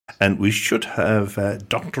And we should have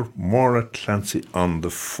Dr. Maura Clancy on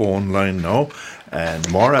the phone line now. And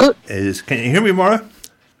Maura can you hear me, Maura?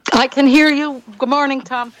 I can hear you. Good morning,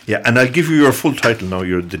 Tom. Yeah, and I'll give you your full title now.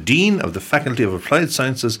 You're the Dean of the Faculty of Applied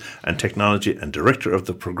Sciences and Technology and Director of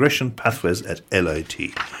the Progression Pathways at LIT.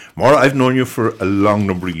 Maura, I've known you for a long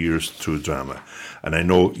number of years through drama, and I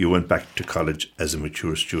know you went back to college as a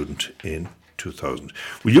mature student in 2000.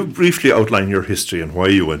 Will you briefly outline your history and why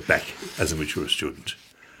you went back as a mature student?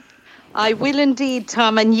 I will indeed,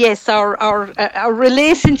 Tom, and yes, our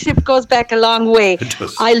relationship goes back a long way. It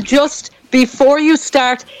does. I'll just, before you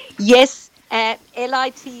start, yes,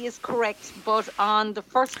 LIT is correct, but on the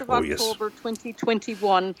 1st of October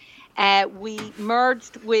 2021, we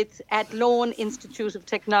merged with Athlone Institute of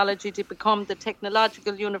Technology to become the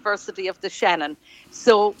Technological University of the Shannon.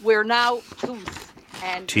 So we're now TUS,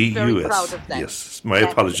 and TUS. Very proud of that. Yes, my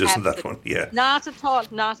apologies on that one. Yeah. Not at all,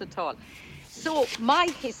 not at all. So my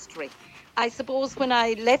history, I suppose when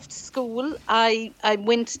I left school, I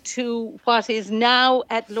went to what is now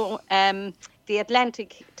the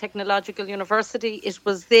Atlantic Technological University. It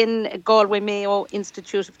was then Galway Mayo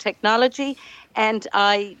Institute of Technology, and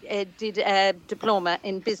I did a diploma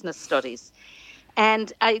in business studies.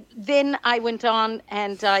 And I went on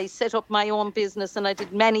and I set up my own business, and I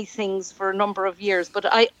did many things for a number of years, but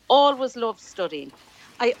I always loved studying.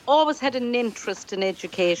 I always had an interest in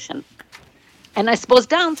education. And I suppose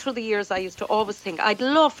down through the years, I used to always think I'd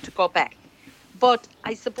love to go back. But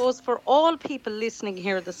I suppose for all people listening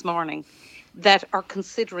here this morning that are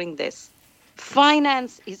considering this,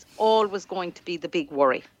 finance is always going to be the big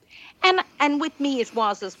worry. And with me, it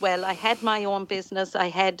was as well. I had my own business. I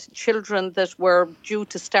had children that were due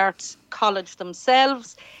to start college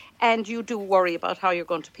themselves. And you do worry about how you're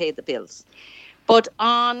going to pay the bills. But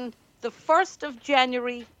on the 1st of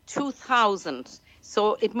January 2000,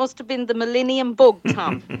 so it must have been the millennium bug,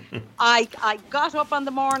 Tom. I got up on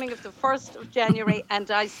the morning of the 1st of January and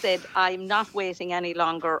I said, I'm not waiting any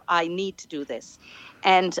longer. I need to do this.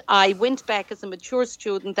 And I went back as a mature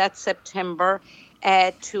student that September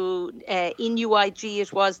to in UIG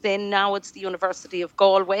it was then. Now it's the University of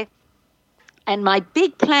Galway. And my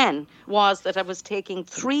big plan was that I was taking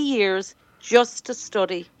 3 years just to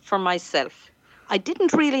study for myself. I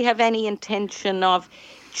didn't really have any intention of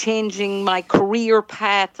changing my career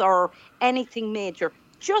path or anything major,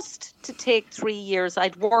 just to take 3 years.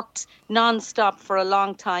 I'd worked non-stop for a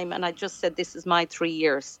long time and I just said, this is my 3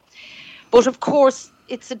 years. But of course,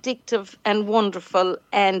 it's addictive and wonderful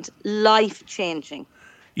and life-changing.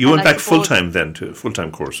 You went back full-time then to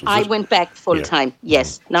full-time course, I went back full-time,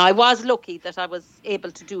 yes. Now, I was lucky that I was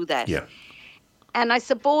able to do that. Yeah. And I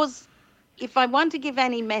suppose if I want to give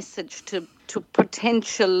any message to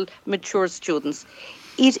potential mature students,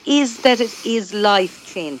 it is that it is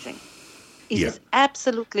life-changing. It is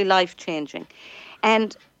absolutely life-changing.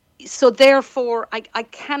 And so therefore, I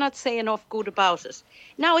cannot say enough good about it.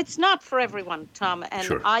 Now, it's not for everyone, Tom,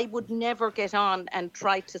 and I would never get on and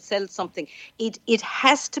try to sell something. It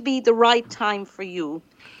has to be the right time for you.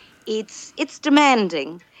 It's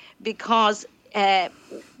demanding because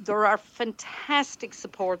there are fantastic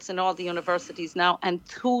supports in all the universities now, and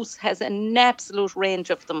TUS has an absolute range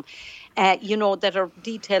of them, that are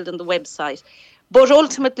detailed on the website. But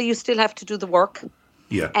ultimately, you still have to do the work.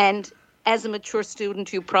 Yeah. And as a mature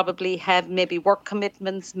student, you probably have maybe work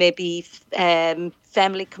commitments, maybe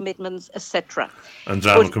family commitments, etc. And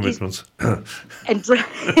drama commitments.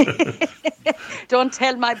 Don't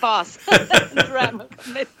tell my boss. Drama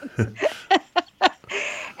commitments.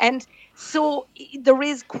 And so there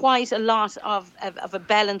is quite a lot of a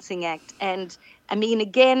balancing act. And I mean,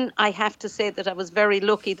 again, I have to say that I was very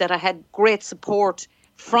lucky that I had great support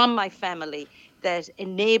from my family that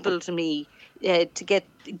enabled me to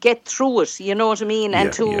get through it, you know what I mean?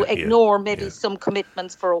 And to ignore maybe some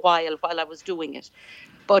commitments for a while I was doing it.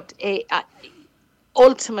 But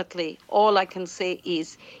ultimately, all I can say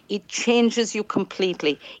is it changes you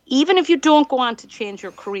completely. Even if you don't go on to change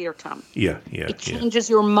your career, Tom. It changes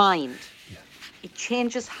your mind. It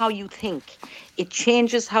changes how you think. It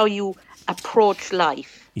changes how you approach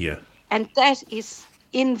life. And that is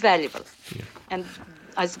invaluable. And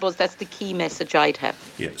I suppose that's the key message I'd have.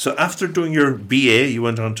 So after doing your BA, you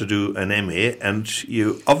went on to do an MA, and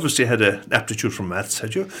you obviously had an aptitude for maths,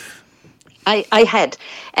 had you? I had.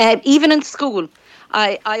 Even in school,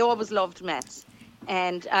 I always loved maths.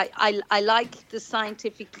 And I like the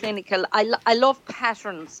scientific clinical. I love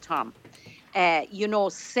patterns, Tom.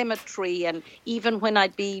 Symmetry, and even when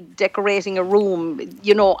I'd be decorating a room,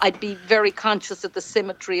 I'd be very conscious of the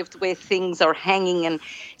symmetry of the way things are hanging. And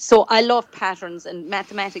so I love patterns, and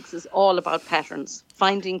mathematics is all about patterns,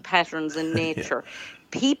 finding patterns in nature.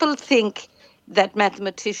 people think that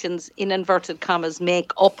mathematicians, in inverted commas,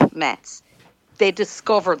 make up maths. They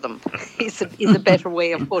discover them, is a better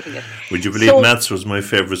way of putting it. Would you believe maths was my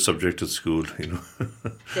favourite subject at school, you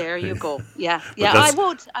know? There you go. Yeah, But yeah,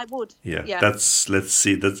 that's- I would. Yeah, Yeah. that's, let's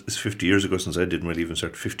see, that's 50 years ago since I didn't really even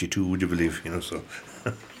start. 52, would you believe, you know, so.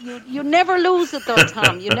 You never lose it though,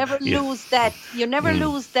 Tom. You never Yeah. lose that. You never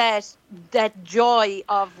lose that joy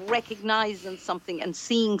of recognizing something and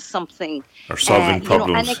seeing something. Or solving you know,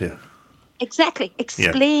 problems, and yeah. Exactly,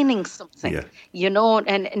 explaining something. Yeah. You know,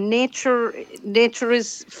 and nature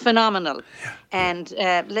is phenomenal, and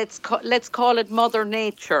let's call it Mother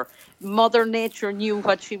Nature. Mother Nature knew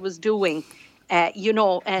what she was doing, you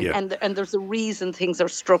know, and, Yeah. and there's a reason things are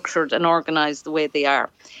structured and organized the way they are.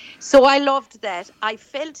 So I loved that. I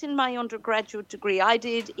felt in my undergraduate degree, I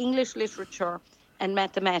did English literature and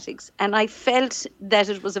mathematics, and I felt that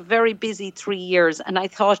it was a very busy 3 years, and I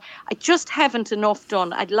thought I just haven't enough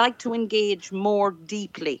done. I'd like to engage more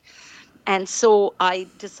deeply. And so I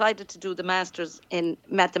decided to do the master's in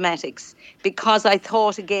mathematics, because I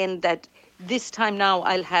thought again that this time now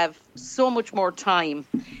I'll have so much more time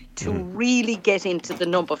to really get into the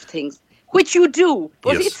nub of things, which you do,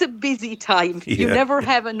 but Yes. it's a busy time. You Yeah. never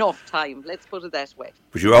have enough time, let's put it that way.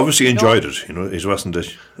 But you obviously enjoyed it, you know, it wasn't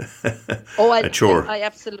a chore. I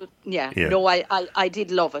absolutely, yeah. Yeah. No, I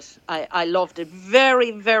did love it. I loved it.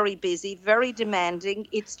 Very, very busy, very demanding.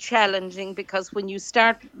 It's challenging because when you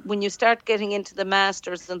start getting into the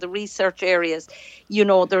masters and the research areas, you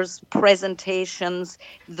know, there's presentations,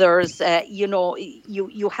 there's, you know,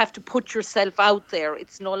 you have to put yourself out there.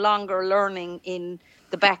 It's no longer learning in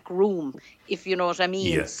the back room, if you know what I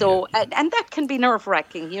mean. Yeah, So, and that can be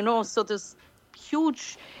nerve-wracking, you know, so there's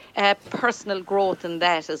huge personal growth in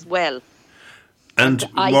that as well. And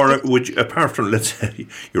I Maura, did- would you, apart from, let's say,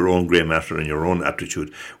 your own grey matter and your own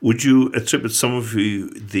aptitude, would you attribute some of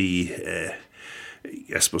the,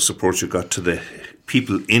 I suppose, support you got to the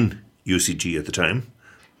people in UCG at the time?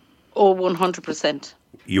 Oh, 100%.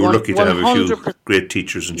 You were lucky to have a few 100%. great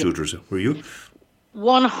teachers and tutors, were you?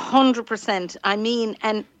 100%. I mean,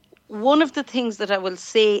 and one of the things that I will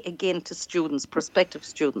say again to students, prospective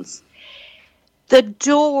students, the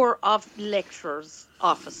door of lecturers'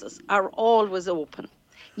 offices are always open.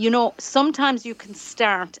 You know, sometimes you can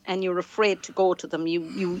start and you're afraid to go to them.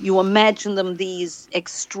 You imagine them these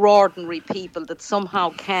extraordinary people that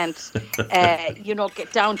somehow can't, you know,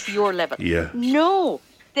 get down to your level. Yeah. No,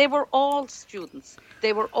 they were all students.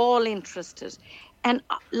 They were all interested. And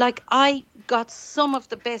like I got some of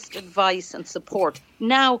the best advice and support.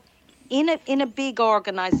 Now, in a big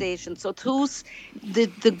organisation, so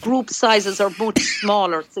the group sizes are much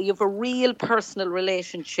smaller, so you have a real personal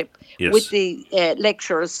relationship Yes. with the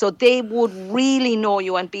lecturers, so they would really know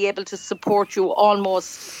you and be able to support you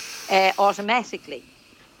almost automatically.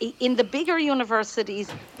 In the bigger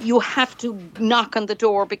universities, you have to knock on the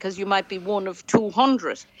door because you might be one of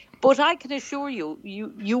 200. But I can assure you,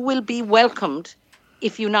 you will be welcomed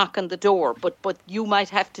if you knock on the door. But you might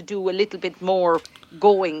have to do a little bit more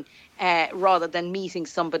going rather than meeting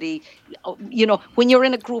somebody. You know, when you're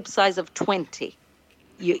in a group size of 20,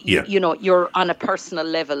 you know, you're on a personal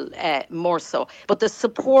level more so. But the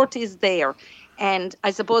support is there. And I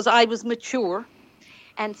suppose I was mature.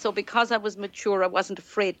 And so because I was mature, I wasn't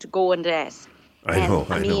afraid to go and ask. I know.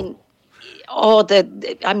 And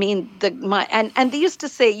they used to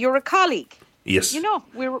say, you're a colleague. Yes. You know,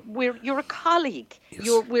 you're a colleague.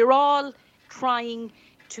 Yes. We're all trying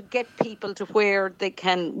to get people to where they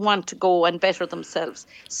can want to go and better themselves.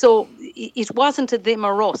 So it wasn't a them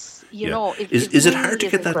or us, you know. Is it hard to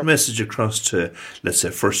really get that important. message across to, let's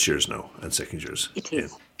say, first years now and second years? It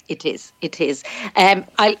is. It is.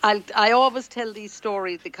 I always tell these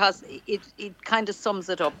stories because it kind of sums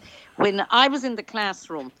it up. When I was in the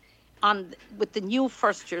classroom with the new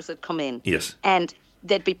first years that come in, Yes. and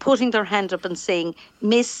they'd be putting their hand up and saying,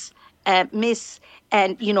 Miss,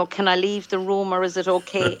 and, you know, can I leave the room or is it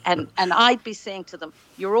okay? And I'd be saying to them,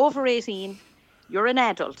 you're over 18, you're an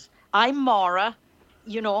adult. I'm Maura,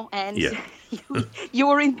 you know, and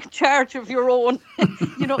you're in charge of your own,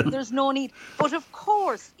 you know, there's no need. But of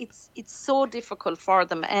course, it's so difficult for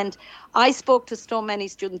them. And I spoke to so many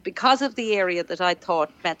students because of the area that I taught,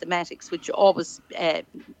 mathematics, which always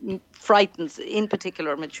frightens, in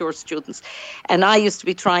particular, mature students. And I used to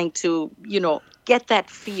be trying to, you know, get that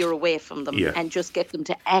fear away from them and just get them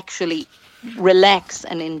to actually relax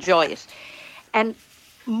and enjoy it. And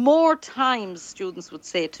more times students would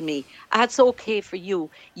say to me, that's okay for you.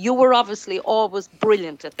 You were obviously always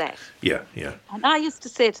brilliant at that. Yeah. And I used to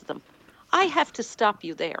say to them, I have to stop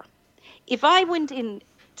you there. If I went in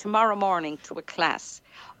tomorrow morning to a class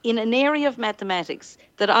in an area of mathematics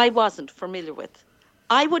that I wasn't familiar with,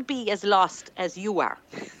 I would be as lost as you are.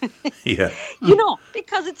 Yeah.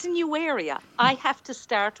 Because it's a new area. I have to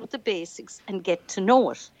start with the basics and get to know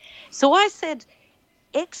it. So I said,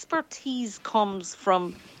 expertise comes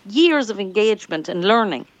from years of engagement and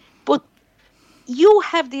learning, but you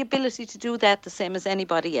have the ability to do that the same as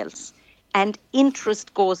anybody else. And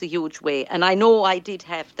interest goes a huge way. And I know I did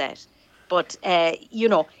have that. But,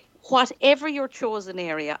 whatever your chosen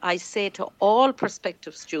area, I say to all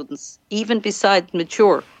prospective students, even beside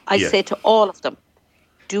mature, I say to all of them,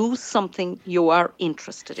 do something you are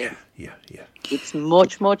interested in. Yeah. It's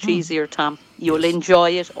much, much easier, Tom. You'll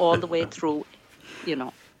enjoy it all the way through,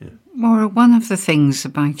 Maura, one of the things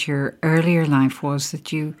about your earlier life was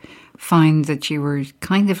that you find that you were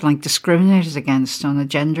kind of like discriminated against on a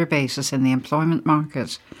gender basis in the employment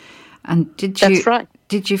market. And That's right.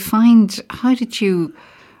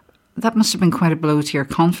 That must have been quite a blow to your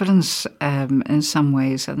confidence in some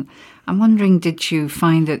ways. And I'm wondering, did you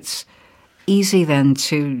find it easy then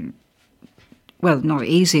not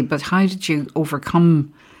easy, but how did you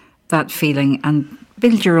overcome that feeling and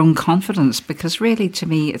build your own confidence? Because really, to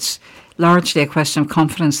me, it's largely a question of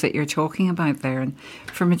confidence that you're talking about there. And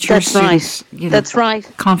for mature students, That's right.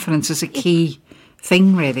 Confidence is a key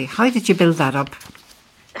thing, really. How did you build that up?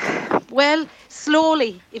 Well,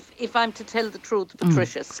 slowly, if I'm to tell the truth,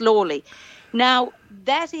 Patricia, slowly. Now,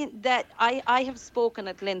 I have spoken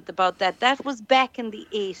at length about that. That was back in the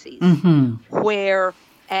 80s, where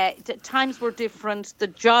times were different. The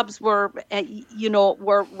jobs were,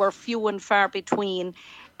 were few and far between,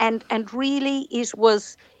 and really it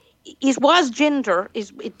was gender.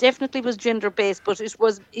 It definitely was gender based, but it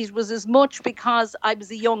was as much because I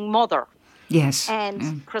was a young mother. Yes.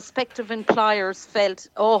 And prospective employers felt,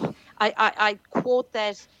 I quote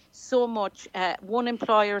that so much. One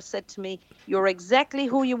employer said to me, "You're exactly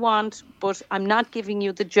who you want, but I'm not giving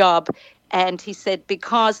you the job." And he said,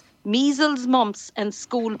 because measles, mumps and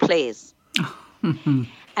school plays.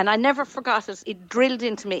 And I never forgot it. It drilled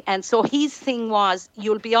into me. And so his thing was,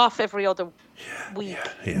 you'll be off every other week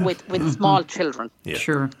with small children. Yeah.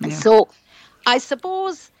 Sure. Yeah. So I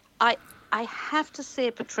suppose I have to say,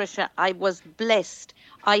 Patricia, I was blessed.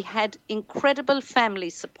 I had incredible family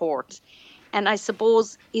support. And I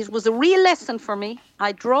suppose it was a real lesson for me.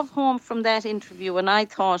 I drove home from that interview and I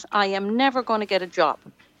thought, I am never going to get a job.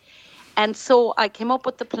 And so I came up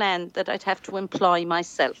with the plan that I'd have to employ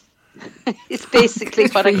myself. It's basically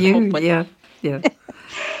what I came up with. Yeah.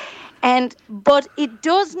 But it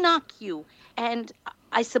does knock you. And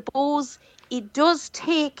I suppose it does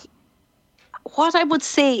take, what I would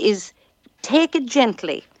say is, take it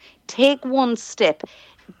gently. Take one step.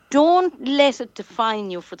 Don't let it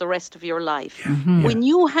define you for the rest of your life. When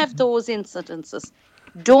you have those incidences,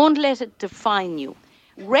 don't let it define you.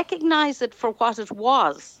 Recognize it for what it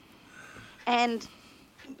was. And,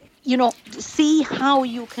 see how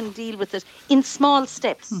you can deal with it in small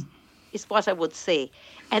steps, is what I would say.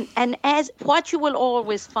 And as what you will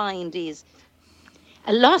always find is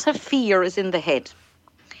a lot of fear is in the head.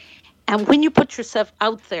 And when you put yourself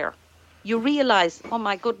out there, you realize, oh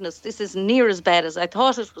my goodness, this is near as bad as I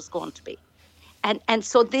thought it was going to be. And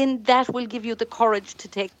so then that will give you the courage to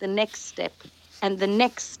take the next step and the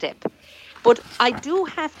next step. But I do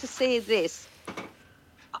have to say this.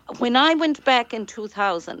 When I went back in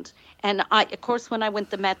 2000, and of course, when I went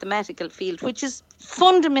the mathematical field, which is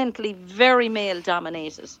fundamentally very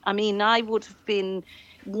male-dominated. I mean, I would have been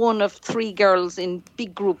one of 3 girls in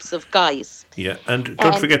big groups of guys. Yeah, and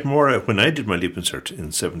don't forget, Maura, when I did my Leaving Cert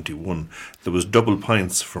in 71, there was double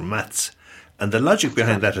points for maths. And the logic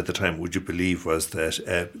behind that at the time, would you believe, was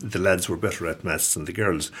that the lads were better at maths than the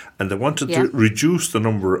girls. And they wanted to reduce the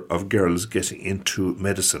number of girls getting into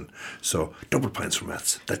medicine. So double points for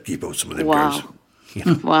maths. That gave out some of them girls.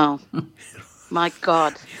 Wow. My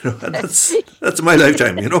God. And that's my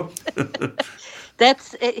lifetime,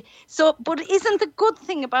 That's so. But isn't the good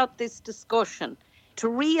thing about this discussion to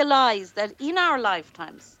realise that in our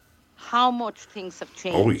lifetimes, how much things have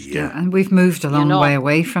changed? Oh yeah, and we've moved a long way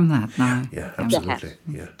away from that now. Yeah, absolutely.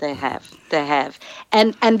 They have,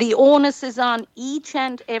 and the onus is on each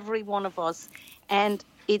and every one of us, and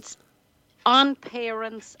it's on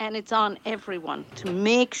parents and it's on everyone to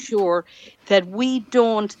make sure that we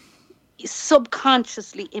don't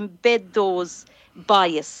subconsciously embed those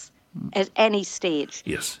bias at any stage.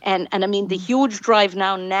 Yes. And I mean, the huge drive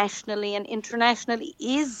now nationally and internationally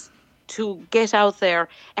is to get out there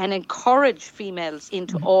and encourage females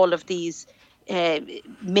into all of these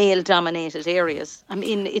male-dominated areas. I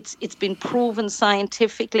mean, it's been proven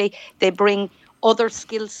scientifically. They bring other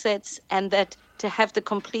skill sets, and that to have the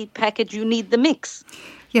complete package, you need the mix.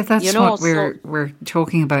 Yeah, that's what we're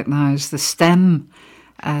talking about now, is the STEM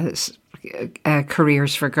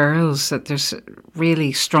careers for girls, that there's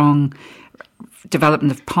really strong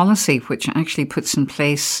development of policy which actually puts in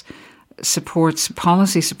place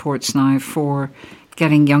policy supports now for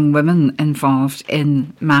getting young women involved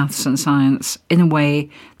in maths and science in a way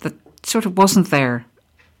that sort of wasn't there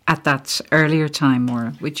at that earlier time.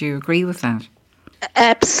 Or would you agree with that?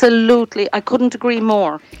 Absolutely, I couldn't agree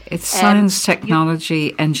more. It's science,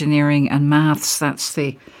 technology, engineering and maths. That's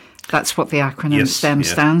what the acronym STEM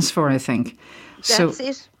stands for, I think. That's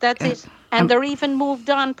it. And they're even moved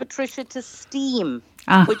on, Patricia, to STEAM,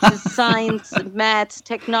 which is science, maths,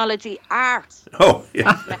 technology, art. Oh,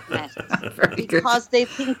 yeah. Very because good. They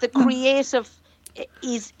think the creative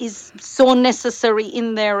is so necessary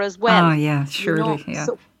in there as well. Oh, yeah, surely, yeah.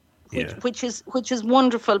 So, which is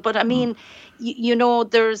wonderful. But I mean,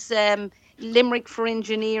 there's Limerick for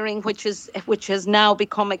Engineering, which has now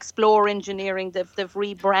become Explore Engineering. They've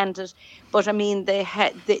rebranded, but I mean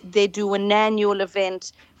they do an annual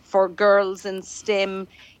event for girls in STEM.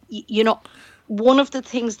 One of the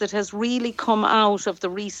things that has really come out of the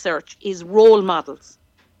research is role models.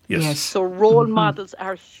 Yes. So role models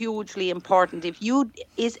are hugely important.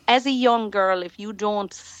 As a young girl, if you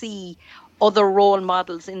don't see other role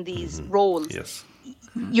models in these roles,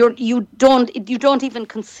 you don't even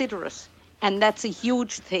consider it. And that's a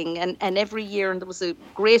huge thing. And every year, and there was a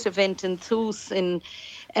great event in Thus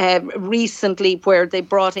recently where they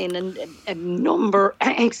brought in a number,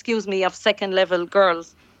 of second-level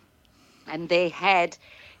girls, and they had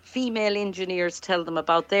female engineers tell them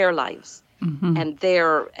about their lives and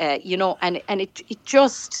their, and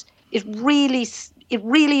it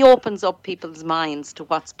really opens up people's minds to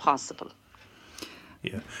what's possible.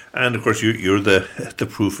 Yeah, and of course you're the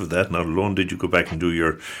proof of that. Not alone did you go back and do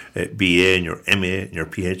your BA and your MA and your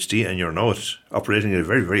PhD, and you're now operating at a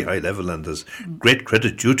very, very high level, and there's great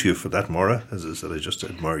credit due to you for that, Maura. As I said, I just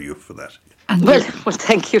admire you for that. Well,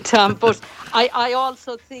 thank you, Tom. But I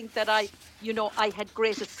also think that I had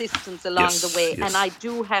great assistance along the way, and I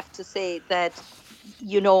do have to say that,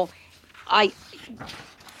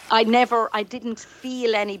 I didn't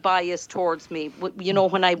feel any bias towards me.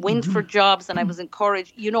 When I went for jobs and I was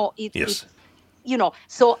encouraged,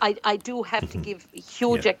 so I do have to give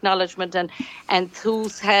huge acknowledgement, and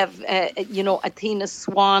Thus have, Athena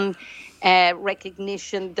Swan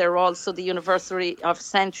recognition. They're also the University of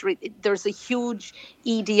Century. There's a huge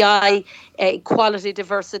EDI, equality,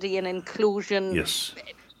 diversity and inclusion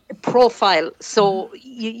profile. So,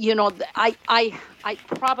 I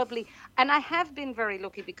probably... And I have been very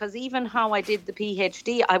lucky, because even how I did the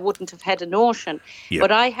PhD, I wouldn't have had a notion. Yeah.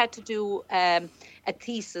 But I had to do a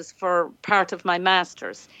thesis for part of my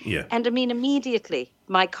master's. Yeah. And I mean, immediately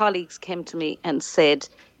my colleagues came to me and said,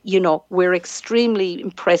 we're extremely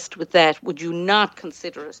impressed with that. Would you not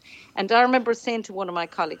consider it? And I remember saying to one of my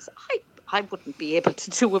colleagues, I wouldn't be able to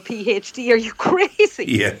do a PhD. Are you crazy?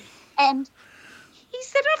 Yeah. And he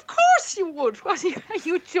said, "Of course you would. What are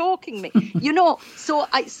you joking me?"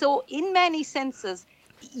 So in many senses,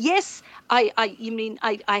 yes, I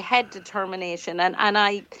had determination, and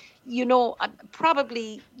I,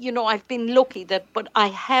 probably, I've been lucky but I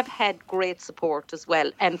have had great support as well,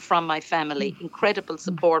 and from my family, incredible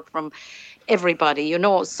support from everybody,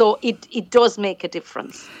 so it does make a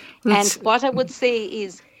difference. And what I would say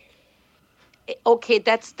is, okay,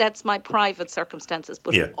 that's my private circumstances,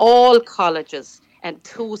 but all colleges and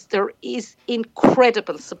Thus, there is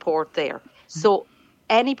incredible support there. So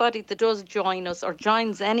anybody that does join us or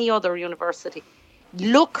joins any other university,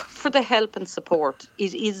 look for the help and support.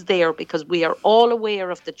 It is there, because we are all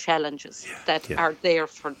aware of the challenges that are there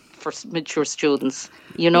for mature students,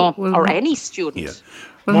 or any student. Yeah.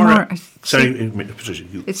 Well, Maura, sorry, Patricia.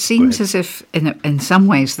 It seems as if in some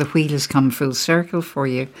ways the wheel has come full circle for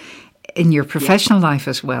you in your professional life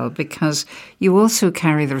as well, because you also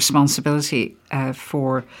carry the responsibility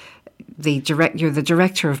for you're the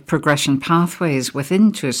director of progression pathways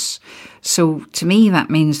within TUS. So to me, that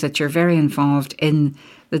means that you're very involved in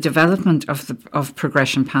the development of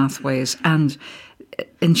progression pathways and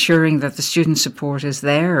ensuring that the student support is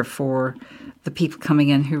there for the people coming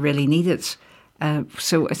in who really need it.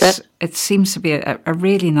 So it seems to be a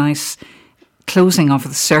really nice closing off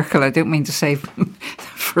of the circle. I don't mean to say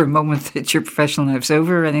for a moment that your professional life's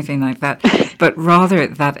over or anything like that, but rather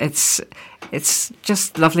that it's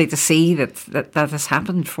just lovely to see that has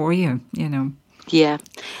happened for you, Yeah,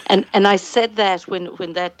 and I said that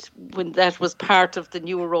when that was part of the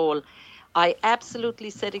new role, I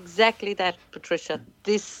absolutely said exactly that, Patricia.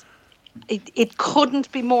 This it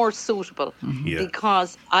couldn't be more suitable Yeah.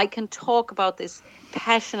 because I can talk about this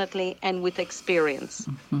passionately and with experience.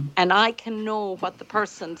 And I can know what the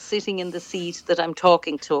person sitting in the seat that I'm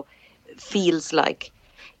talking to feels like,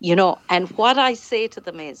 and what I say to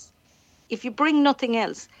them is, if you bring nothing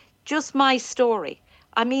else, just my story.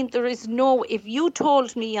 I mean, if you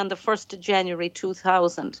told me on the 1st of January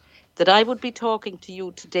 2000 that I would be talking to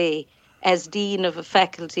you today as Dean of a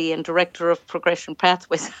faculty and Director of Progression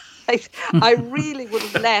Pathways, I really would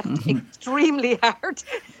have laughed extremely hard.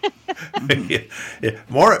 Yeah.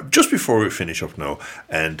 Maura, just before we finish up now,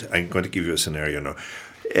 and I'm going to give you a scenario now.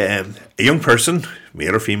 A young person,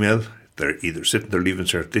 male or female, they're either sitting their leaving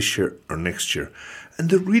cert this year or next year, and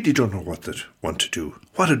they really don't know what they want to do.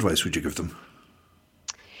 What advice would you give them?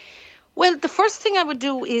 Well, the first thing I would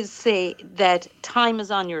do is say that time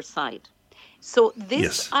is on your side. So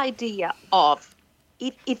this idea of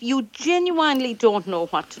if you genuinely don't know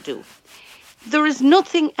what to do, there is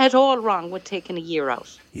nothing at all wrong with taking a year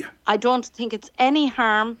out. Yeah. I don't think it's any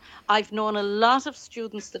harm. I've known a lot of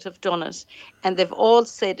students that have done it, and they've all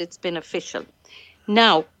said it's beneficial.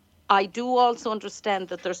 Now, I do also understand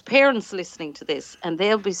that there's parents listening to this, and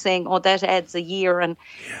they'll be saying, oh, that adds a year. And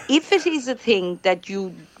if it is a thing that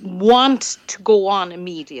you want to go on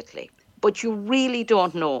immediately, but you really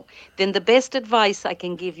don't know, then the best advice I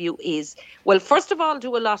can give you is, well, first of all,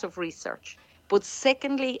 do a lot of research. But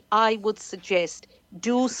secondly, I would suggest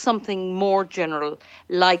do something more general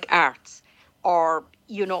like arts or,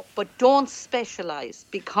 but don't specialize,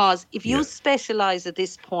 because if you specialize at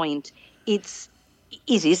this point, it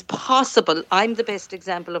is possible. I'm the best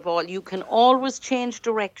example of all. You can always change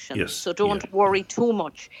direction, so don't worry too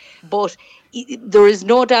much. But there is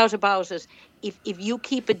no doubt about it. If you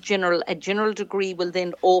keep it general, a general degree will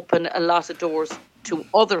then open a lot of doors to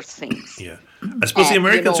other things. Yeah. I suppose the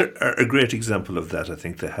Americans are a great example of that. I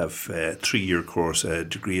think they have a 3-year course, a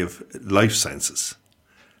degree of life sciences.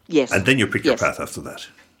 Yes. And then you pick your path after that.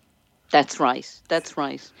 That's right. That's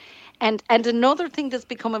right. And another thing that's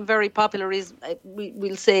becoming very popular is,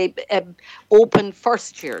 we'll say, open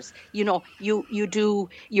first years. You do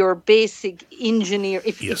your basic engineer,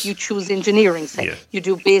 if you choose engineering, you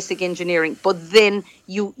do basic engineering, but then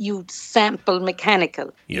you sample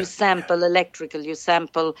mechanical, you sample electrical, you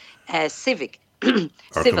sample civic.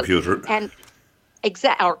 Or civil. Computer. And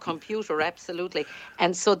our computer, absolutely.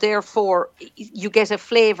 And so therefore you get a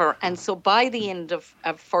flavour. And so by the end of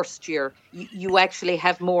first year, you actually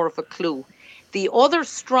have more of a clue. The other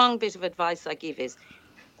strong bit of advice I give is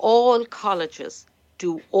all colleges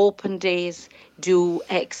do open days, do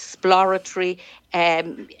exploratory,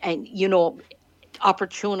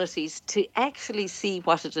 opportunities to actually see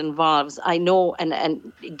what it involves. I know, and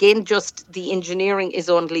again, just the engineering is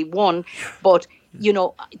only one, but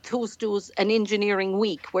TUS does an engineering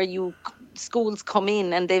week where schools come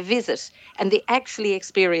in and they visit and they actually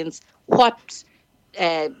experience what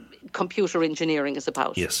computer engineering is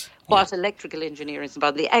about, what electrical engineering is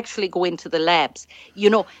about. They actually go into the labs,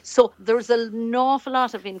 so there's an awful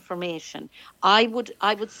lot of information. I would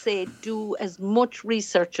say do as much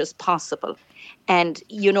research as possible, and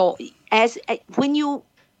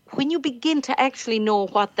when you begin to actually know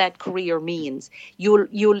what that career means,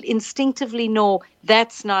 you'll instinctively know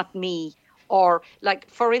that's not me. Or, like,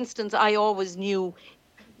 for instance, I always knew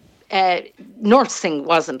nursing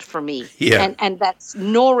wasn't for me. Yeah. And that's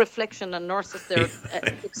no reflection on nurses. They're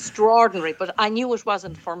extraordinary, but I knew it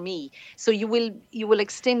wasn't for me. So you will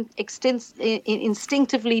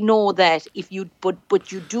instinctively know that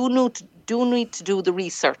but you do need to do the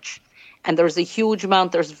research. And there's a huge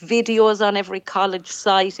amount. There's videos on every college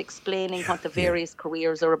site explaining what the various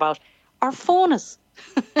careers are about. Or phone us.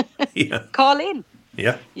 Call in.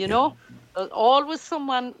 Yeah. Always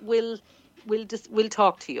someone will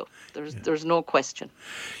talk to you. There's no question.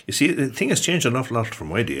 You see, the thing has changed an awful lot from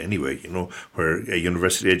my day anyway, where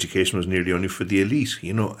university education was nearly only for the elite,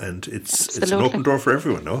 and it's an open door for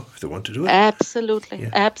everyone, if they want to do it.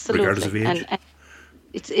 Absolutely. Regardless of age. And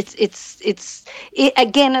it's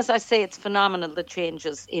again, as I say, it's phenomenal, the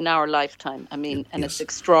changes in our lifetime. I mean, and it's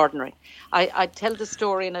extraordinary. I tell the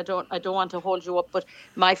story, and I don't want to hold you up, but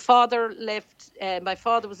my father left. My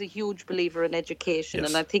father was a huge believer in education,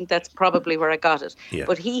 and I think that's probably where I got it. Yeah.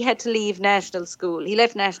 But he had to leave national school. He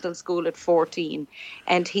left national school at 14,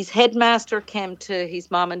 and his headmaster came to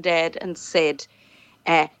his mom and dad and said,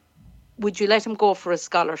 would you let him go for a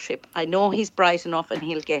scholarship? I know he's bright enough and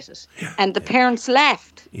he'll get it. And the parents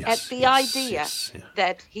laughed at the idea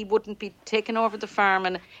that he wouldn't be taking over the farm.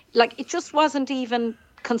 And it just wasn't even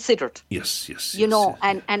considered. Yes, yes. You know,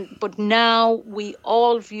 but now we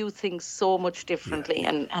all view things so much differently,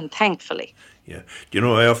 and thankfully. Yeah. You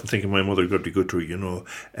know, I often think of my mother, God be good to her, you know,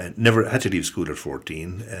 never had to leave school at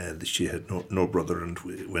 14. She had no brother and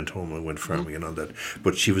went home and went farming and all that.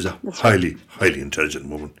 But she was a highly intelligent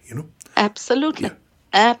woman, you know. Absolutely. Yeah.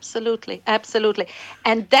 Absolutely.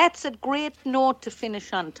 And that's a great note to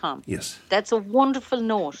finish on, Tom. Yes. That's a wonderful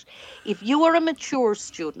note. If you are a mature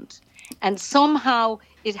student and somehow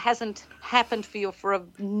it hasn't happened for you for a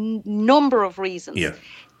number of reasons,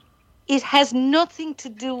 it has nothing to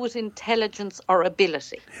do with intelligence or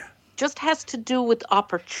ability. Just has to do with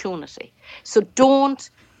opportunity. So don't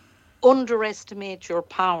underestimate your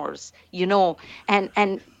powers, you know, and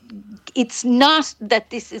it's not that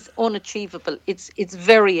this is unachievable. It's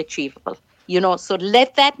very achievable, you know, so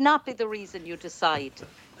let that not be the reason you decide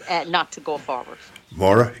not to go forward.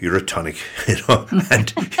 Maura, you're a tonic, you know,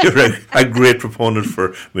 and you're a great proponent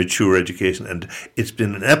for mature education, and it's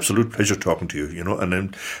been an absolute pleasure talking to you, you know,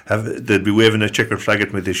 and they'll be waving a checkered flag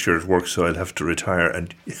at me this year at work, so I'll have to retire,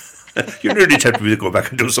 and you're nearly tempted me to go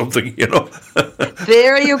back and do something, you know.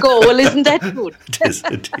 There you go. Well, isn't that good? It is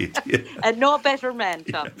indeed. Yeah. And no better man,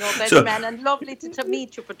 Tom. No better man. And lovely to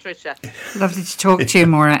meet you, Patricia. Lovely to talk to you,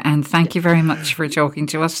 Maura, and thank you very much for talking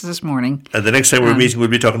to us this morning. And the next time we're meeting, we'll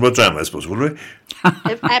be talking about drama, I suppose, will we?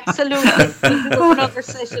 Absolutely. We'll do another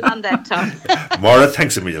session on that, Tom. Maura,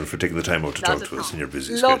 thanks a million for taking the time out to talk to us in your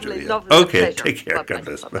busy schedule. Lovely. Okay, Pleasure. take care. Bye-bye. God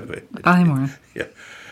bless. Bye-bye. Bye, Maura. Yeah.